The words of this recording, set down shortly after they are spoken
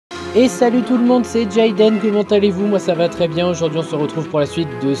Et salut tout le monde, c'est Jaden, comment allez-vous? Moi ça va très bien, aujourd'hui on se retrouve pour la suite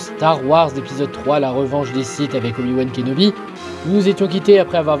de Star Wars épisode 3, la revanche des Sith avec Obi-Wan Kenobi. Nous nous étions quittés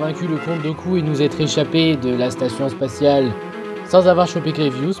après avoir vaincu le comte Dooku et nous être échappés de la station spatiale sans avoir chopé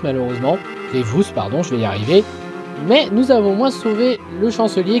Grievous malheureusement. Grievous, pardon, je vais y arriver. Mais nous avons au moins sauvé le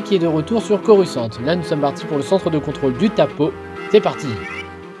chancelier qui est de retour sur Coruscant. Là nous sommes partis pour le centre de contrôle d'Utapau. C'est parti!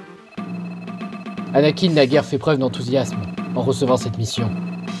 Anakin n'a guère fait preuve d'enthousiasme en recevant cette mission.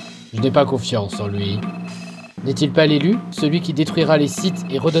 Je n'ai pas confiance en lui. N'est-il pas l'élu, celui qui détruira les Sith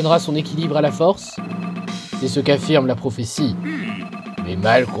et redonnera son équilibre à la Force? C'est ce qu'affirme la prophétie. Mais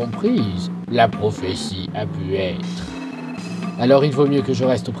mal comprise, la prophétie a pu être. Alors il vaut mieux que je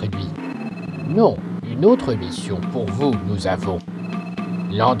reste auprès de lui. Non, une autre mission pour vous nous avons.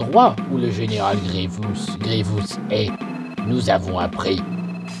 L'endroit où le général Grievous est, nous avons appris.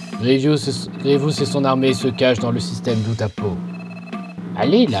 Grievous et son armée se cachent dans le système d'Utapau.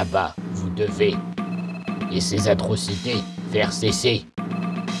 Allez là-bas, vous devez. Et ces atrocités, faire cesser.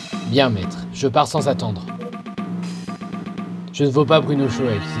 Bien, maître, je pars sans attendre. Je ne vaux pas Bruno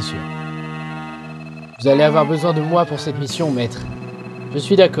Choel, c'est sûr. Vous allez avoir besoin de moi pour cette mission, maître. Je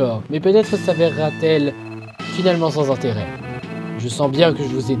suis d'accord, mais peut-être s'avérera-t-elle finalement sans intérêt. Je sens bien que je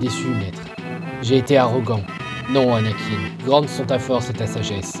vous ai déçu, maître. J'ai été arrogant. Non, Anakin, grandes sont ta force et ta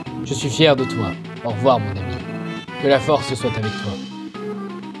sagesse. Je suis fier de toi. Au revoir, mon ami. Que la force soit avec toi.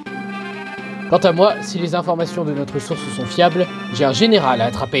 Quant à moi, si les informations de notre source sont fiables, j'ai un général à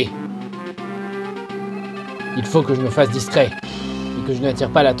attraper. Il faut que je me fasse discret et que je n'attire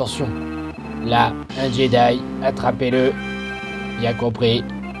pas l'attention. Là, un Jedi, attrapez-le. Bien compris.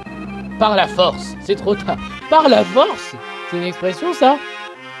 Par la force, c'est trop tard. Par la force? C'est une expression, ça?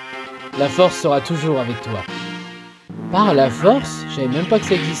 La force sera toujours avec toi. Par la force? Je savais même pas que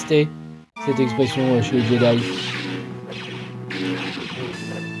ça existait, cette expression chez les Jedi.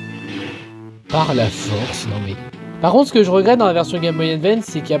 Par la force, non mais... Par contre, ce que je regrette dans la version Game Boy Advance,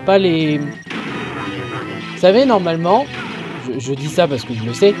 c'est qu'il n'y a pas les... Vous savez, normalement, je dis ça parce que je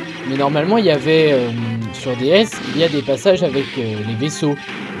le sais, mais normalement, il y avait, sur DS, il y a des passages avec les vaisseaux.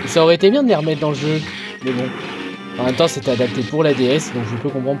 Et ça aurait été bien de les remettre dans le jeu, mais bon. En même temps, c'était adapté pour la DS, donc je peux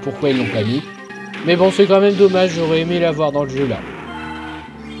comprendre pourquoi ils l'ont pas mis. Mais bon, c'est quand même dommage, j'aurais aimé l'avoir dans le jeu, là.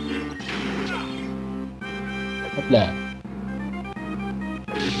 Hop là.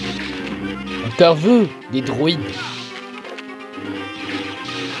 Encore vous, des droïdes.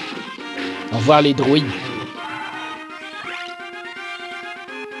 Au revoir les droïdes.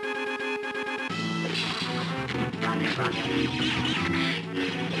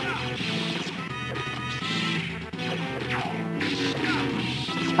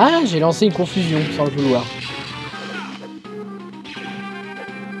 Ah, j'ai lancé une confusion sans le vouloir.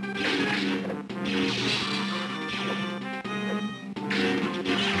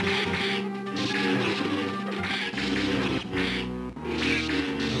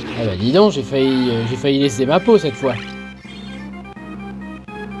 Ah bah dis donc, j'ai failli laisser ma peau cette fois.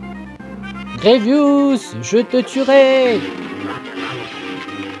 Grievous, je te tuerai.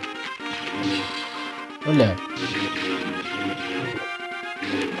 Oh là.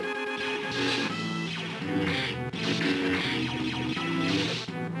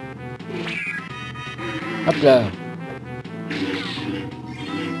 Hop là.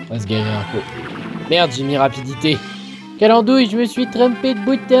 On va se garer un peu. Merde, j'ai mis rapidité. Quelle andouille, je me suis trompé de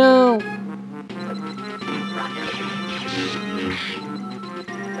bouton. Hop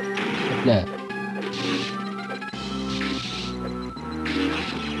là.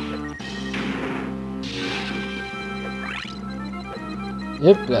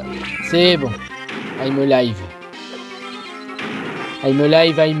 Hop là. C'est bon. I'm alive. I'm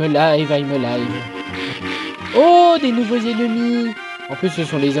alive, I'm alive, I'm alive. Oh, des nouveaux ennemis. En plus, ce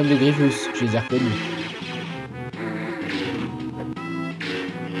sont les hommes de Grievous. Je les ai reconnus.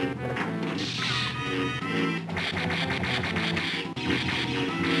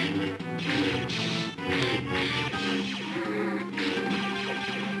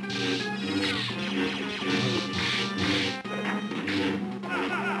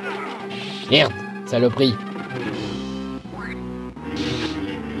 Merde, saloperie.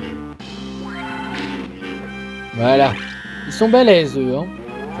 Voilà. Ils sont balèzes, eux, hein.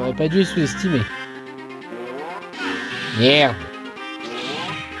 J'aurais pas dû les sous-estimer. Merde.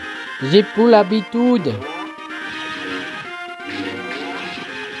 J'ai pour l'habitude.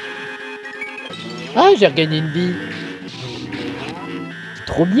 Ah, j'ai regagné une vie. C'est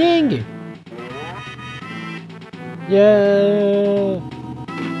trop bien. Yeah.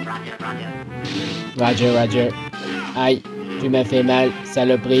 Roger, Roger. Aïe, tu m'as fait mal,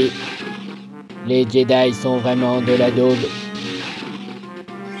 saloperie. Les Jedi sont vraiment de la daube.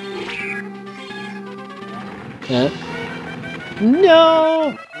 Hein?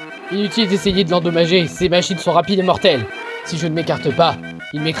 Non! Inutile d'essayer de l'endommager, ces machines sont rapides et mortelles. Si je ne m'écarte pas,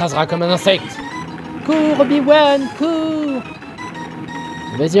 il m'écrasera comme un insecte. Cours, Obi-Wan, cours!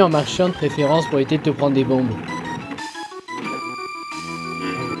 Vas-y en marchant de préférence pour éviter de te prendre des bombes.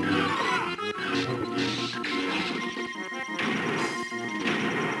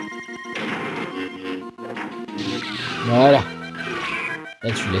 Voilà.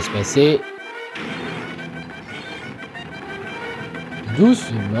 Là tu laisses passer.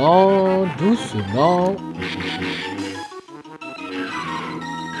 Doucement, doucement.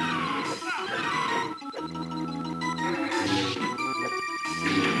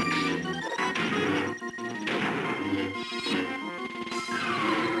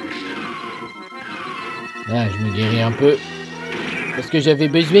 Là, je me guéris un peu. Parce que j'avais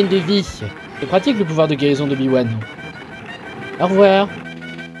besoin de vie. C'est pratique le pouvoir de guérison d'Obi-Wan. Au revoir.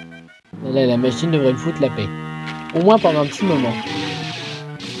 Là, la machine devrait me foutre la paix. Au moins pendant un petit moment.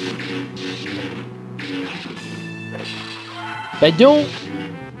 Bah donc!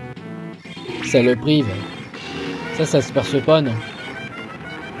 Saloperie, ça se perçoit pas, non?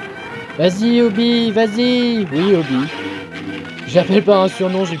 Vas-y, Obi, vas-y! Oui, Obi. J'appelle pas un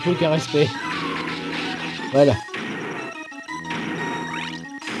surnom, j'ai plus aucun respect. Voilà.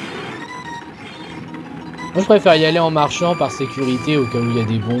 Moi, je préfère y aller en marchant par sécurité au cas où il y a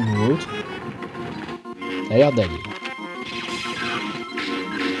des bombes ou autre. Ça a l'air d'aller.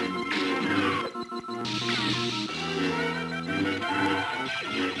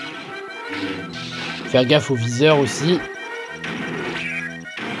 Faire gaffe au viseur aussi.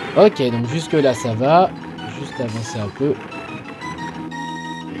 Ok, donc jusque là ça va. Juste avancer un peu.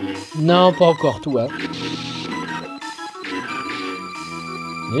 Non, pas encore tout, hein.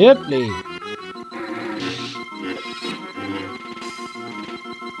 Et hop les.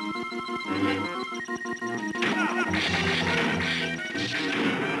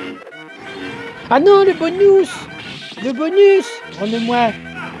 Ah non, le bonus! Le bonus! Rends-moi!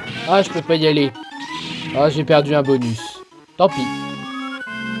 Ah, je peux pas y aller. Ah, j'ai perdu un bonus. Tant pis.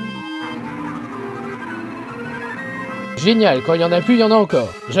 Génial, quand il y en a plus, il y en a encore.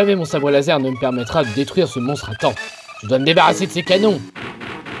 Jamais mon sabre laser ne me permettra de détruire ce monstre à temps. Je dois me débarrasser de ces canons.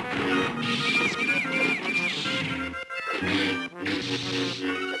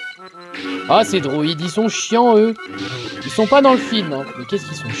 Ah, ces droïdes, ils sont chiants, eux. Ils sont pas dans le film, hein. Mais qu'est-ce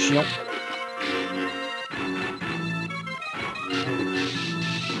qu'ils sont chiants.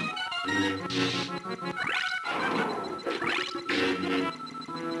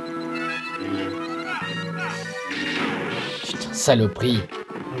 Putain, saloperie.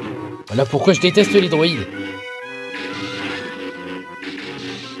 Voilà pourquoi je déteste les droïdes.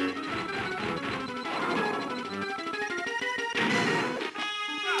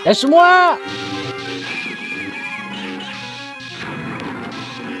 Lâche-moi!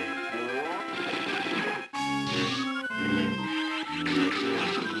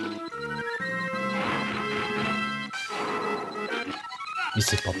 Mais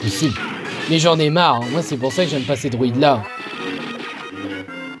c'est pas possible. Mais j'en ai marre. Hein. Moi, c'est pour ça que j'aime pas ces droïdes-là.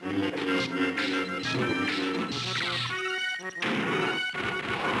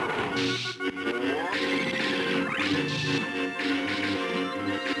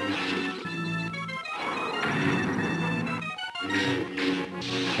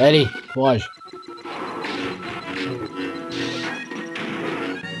 Allez, courage.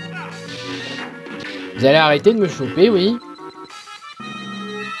 Vous allez arrêter de me choper, oui?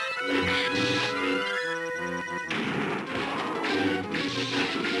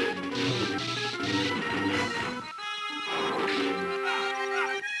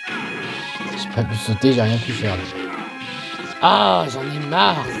 J'ai pas pu sauter, j'ai rien pu faire là. Ah, j'en ai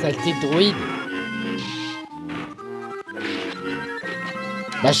marre, saleté de droïde.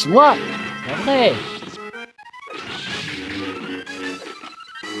 Lâche-moi! Pas vrai!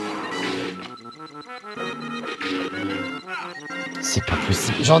 C'est pas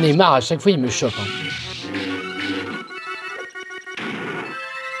possible. J'en ai marre, à chaque fois il me chope. Hein.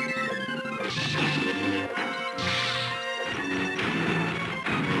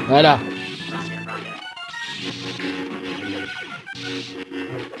 Voilà.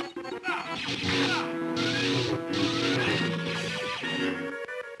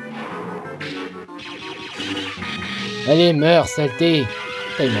 Allez, meurs, saleté.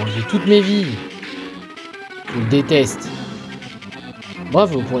 Putain, il m'a enlevé toutes mes vies. Je le déteste.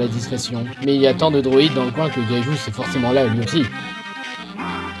 Bravo pour la discrétion. Mais il y a tant de droïdes dans le coin que Grievous est forcément là, lui aussi.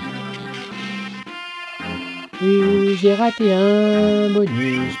 J'ai raté un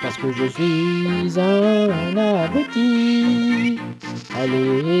bonus parce que je suis un abruti.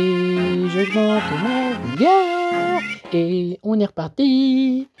 Allez, j'augmente ma vigueur. Et on est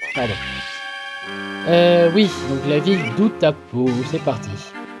reparti. Pardon. Oui, donc la ville d'Utapau, c'est parti.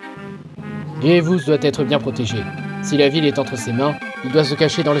 Grievous doit être bien protégé. Si la ville est entre ses mains, il doit se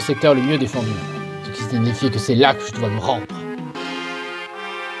cacher dans le secteur le mieux défendu. Ce qui signifie que c'est là que je dois me rendre.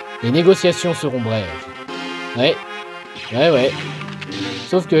 Les négociations seront brèves. Ouais.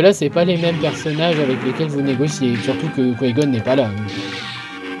 Sauf que là, c'est pas les mêmes personnages avec lesquels vous négociez. Surtout que Qui-Gon n'est pas là.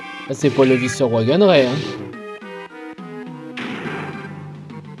 Là, c'est pas le vice-roi Gunray, hein.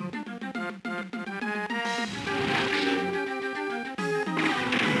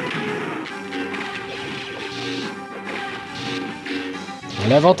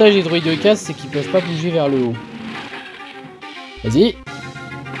 L'avantage des droïdes de casse, c'est qu'ils peuvent pas bouger vers le haut. Vas-y.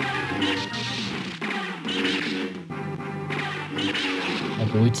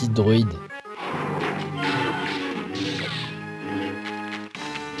 Abruti de droïde.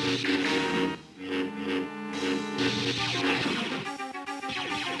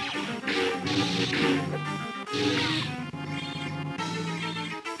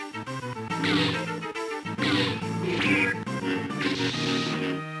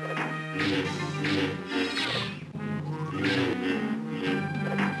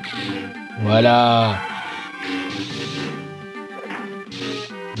 Voilà.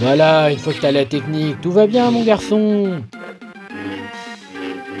 Voilà, une fois que t'as la technique, tout va bien, mon garçon.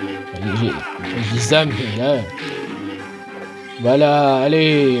 Je dis ça, mais là... Voilà,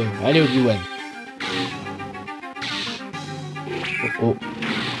 allez, Obi-Wan. Oh.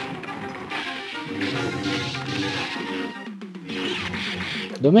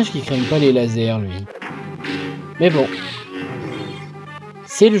 Dommage qu'il craigne pas les lasers, lui. Mais bon.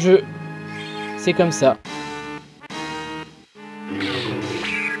 C'est le jeu. C'est comme ça.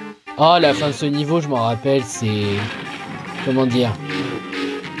 Oh, la fin de ce niveau, je m'en rappelle, c'est... Comment dire?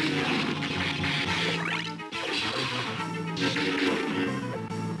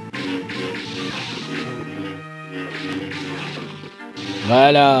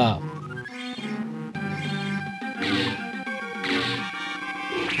 Voilà.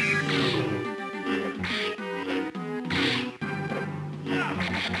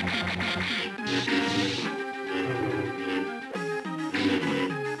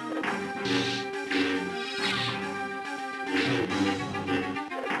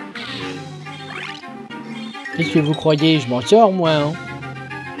 Qu'est-ce que vous croyez? Je m'en sors, moi, hein.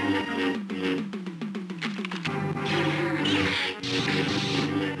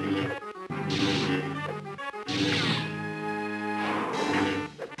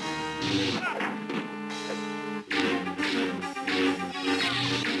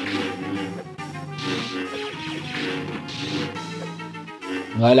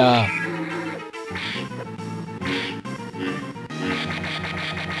 Voilà.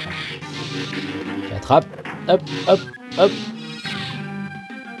 J'attrape. Hop, hop, hop.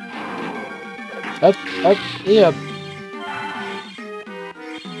 Hop, hop, et hop.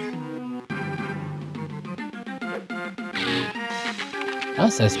 Ah,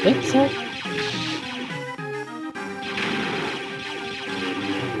 ça se pète, ça?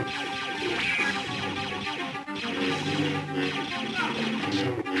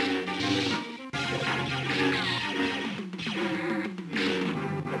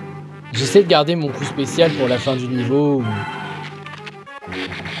 J'essaie de garder mon coup spécial pour la fin du niveau.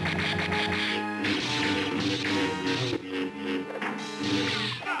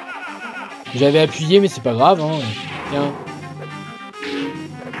 J'avais appuyé, mais c'est pas grave, hein. Tiens.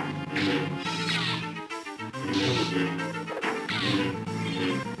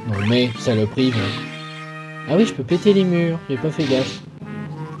 Non mais, saloperie, va. Ah oui, je peux péter les murs, j'ai pas fait gaffe.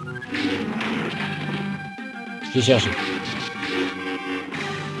 J'ai cherché.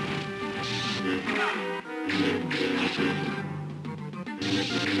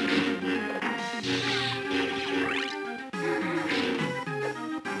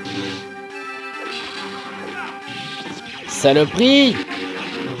 Saloperie!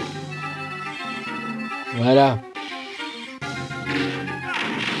 Voilà.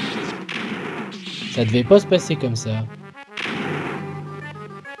 Ça devait pas se passer comme ça.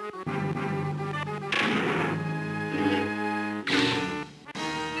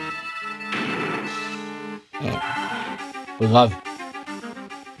 Pas grave.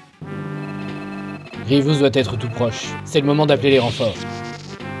 Grievous doit être tout proche. C'est le moment d'appeler les renforts.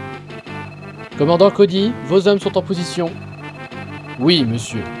 Commandant Cody, vos hommes sont en position. Oui,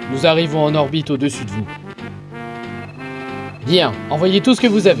 monsieur. Nous arrivons en orbite au-dessus de vous. Bien, envoyez tout ce que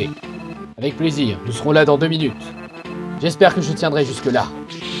vous avez. Avec plaisir, nous serons là dans 2 minutes. J'espère que je tiendrai jusque-là.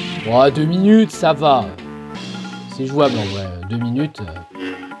 Bon, 2 minutes, ça va. C'est jouable en vrai. 2 minutes.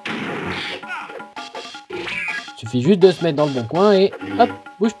 suffit juste de se mettre dans le bon coin et hop,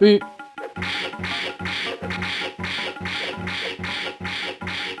 bouge plus.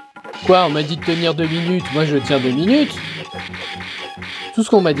 Quoi, on m'a dit de tenir 2 minutes, moi je tiens 2 minutes. Tout ce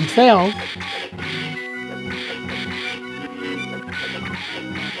qu'on m'a dit de faire, hein.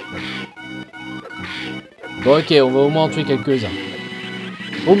 Bon ok, on va au moins en tuer quelques-uns.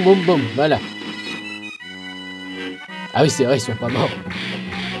 Boum boum boum, voilà. Ah oui c'est vrai, ils sont pas morts.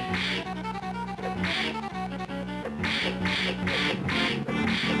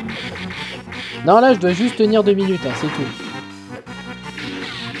 Non là je dois juste tenir 2 minutes, hein, c'est tout.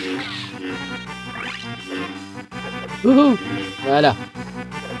 Wouhou! Voilà.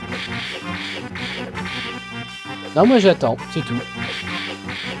 Non moi j'attends, c'est tout.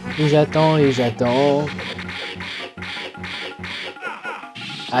 Et j'attends et j'attends.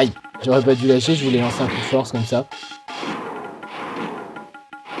 Aïe, j'aurais pas dû lâcher, je voulais lancer un coup de force comme ça.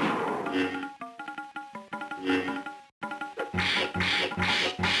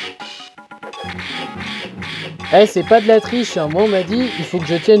 Eh, c'est pas de la triche, hein. Moi on m'a dit, il faut que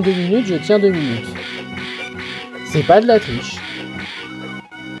je tienne 2 minutes, je tiens 2 minutes. C'est pas de la triche.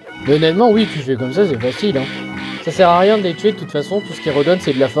 Mais honnêtement, oui, tu fais comme ça, c'est facile, hein. Ça sert à rien de les tuer, de toute façon, tout ce qu'ils redonnent,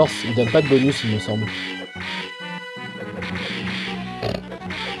 c'est de la force. Ils donnent pas de bonus, il me semble.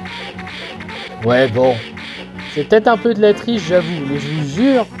 Ouais, bon. C'est peut-être un peu de la triche, j'avoue, mais je vous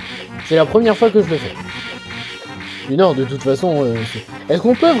jure, c'est la première fois que je le fais. Mais non, de toute façon, est-ce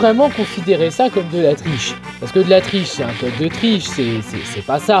qu'on peut vraiment considérer ça comme de la triche? Parce que de la triche, c'est un code de triche, c'est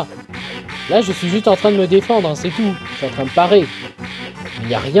pas ça. Là, je suis juste en train de me défendre, hein, c'est tout. Je suis en train de parer. Il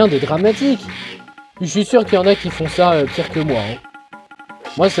n'y a rien de dramatique. Je suis sûr qu'il y en a qui font ça pire que moi. Hein.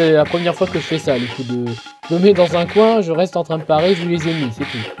 Moi, c'est la première fois que je fais ça, le coup de... Je me mets dans un coin, je reste en train de parer, je les ennemis, c'est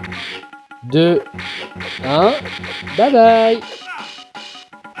tout. 2, 1, bye bye.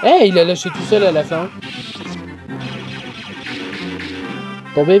 Eh, il a lâché tout seul à la fin.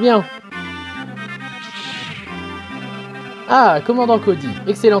 Tombez bien. Ah, commandant Cody,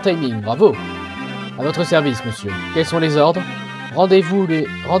 excellent timing, bravo. À votre service, monsieur. Quels sont les ordres? Rendez-vous,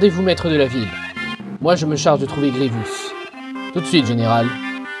 maître de la ville. Moi, je me charge de trouver Grievous. Tout de suite, général.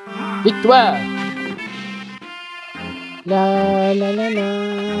 Victoire! La la la la,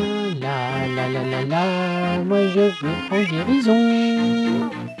 la la la la la, moi je vais en guérison.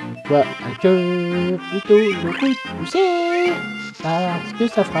 Toi, un cœur, plutôt le coup de pousser, parce que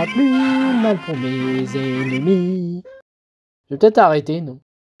ça fera plus mal pour mes ennemis. Je vais peut-être arrêter, non?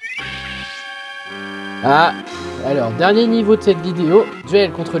 Ah, alors, dernier niveau de cette vidéo,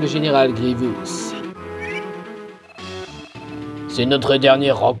 duel contre le général Grievous. C'est notre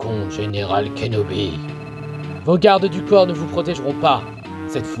dernière rencontre, général Kenobi. Vos gardes du corps ne vous protégeront pas,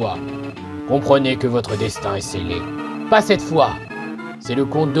 cette fois. Comprenez que votre destin est scellé. Pas cette fois. C'est le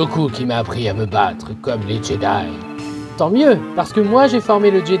comte Dooku qui m'a appris à me battre, comme les Jedi. Tant mieux, parce que moi j'ai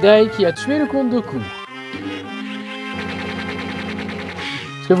formé le Jedi qui a tué le comte Dooku.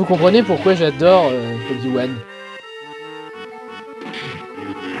 Est-ce que vous comprenez pourquoi j'adore Obi-Wan?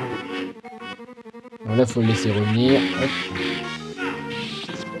 Bon là faut le laisser revenir. Hop.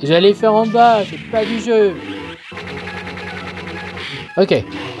 J'allais faire en bas, c'est pas du jeu. Ok.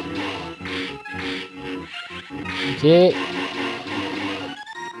 Ok.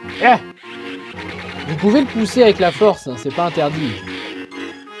 Ah, vous pouvez le pousser avec la force, hein, c'est pas interdit.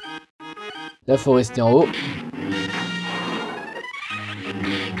 Là, faut rester en haut.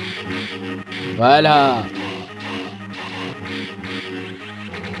 Voilà.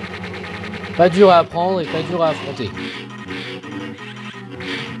 Pas dur à apprendre et pas dur à affronter.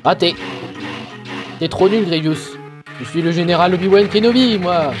 Raté. T'es trop nul, Grievous. Je suis le général Obi-Wan Kenobi,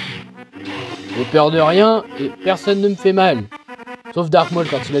 moi. J'ai peur de rien et personne ne me fait mal. Sauf Dark Maul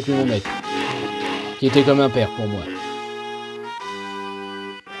quand il a tué mon maître. Qui était comme un père pour moi.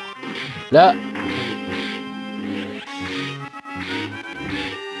 Là.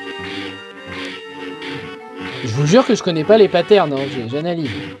 Je vous jure que je connais pas les patterns, hein, j'analyse.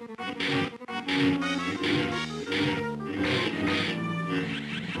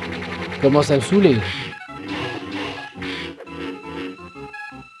 Commence à me saouler.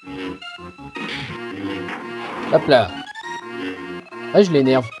 Hop là. Ah, je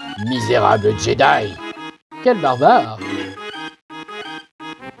l'énerve. Misérable Jedi. Quel barbare.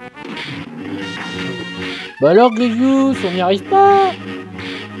 Bah alors, Grievous, on n'y arrive pas.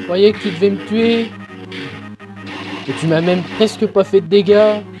 Je croyais que tu devais me tuer. Et tu m'as même presque pas fait de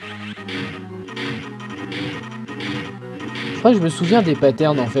dégâts. Je crois que je me souviens des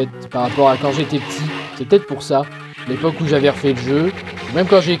patterns, en fait, par rapport à quand j'étais petit. C'est peut-être pour ça. L'époque où j'avais refait le jeu. Même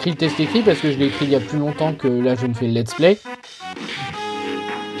quand j'ai écrit le test écrit, parce que je l'ai écrit il y a plus longtemps que là je ne fais le let's play.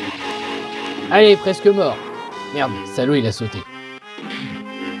 Allez, presque mort. Merde, salaud, il a sauté.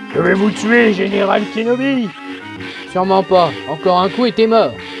 Je vais vous tuer, général Kenobi. Sûrement pas. Encore un coup et t'es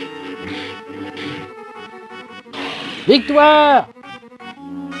mort. Victoire!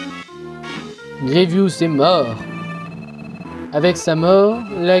 Grievous est mort. Avec sa mort,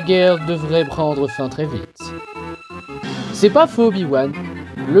 la guerre devrait prendre fin très vite. C'est pas faux, Obi-Wan.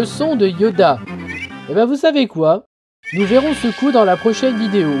 Leçon de Yoda. Eh ben vous savez quoi? Nous verrons ce coup dans la prochaine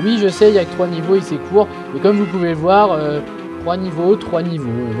vidéo. Oui, je sais, il n'y a que 3 niveaux et c'est court. Mais comme vous pouvez le voir, 3 niveaux.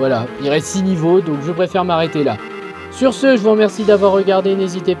 Voilà, il reste 6 niveaux, donc je préfère m'arrêter là. Sur ce, je vous remercie d'avoir regardé.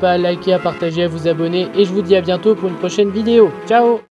 N'hésitez pas à liker, à partager, à vous abonner. Et je vous dis à bientôt pour une prochaine vidéo. Ciao!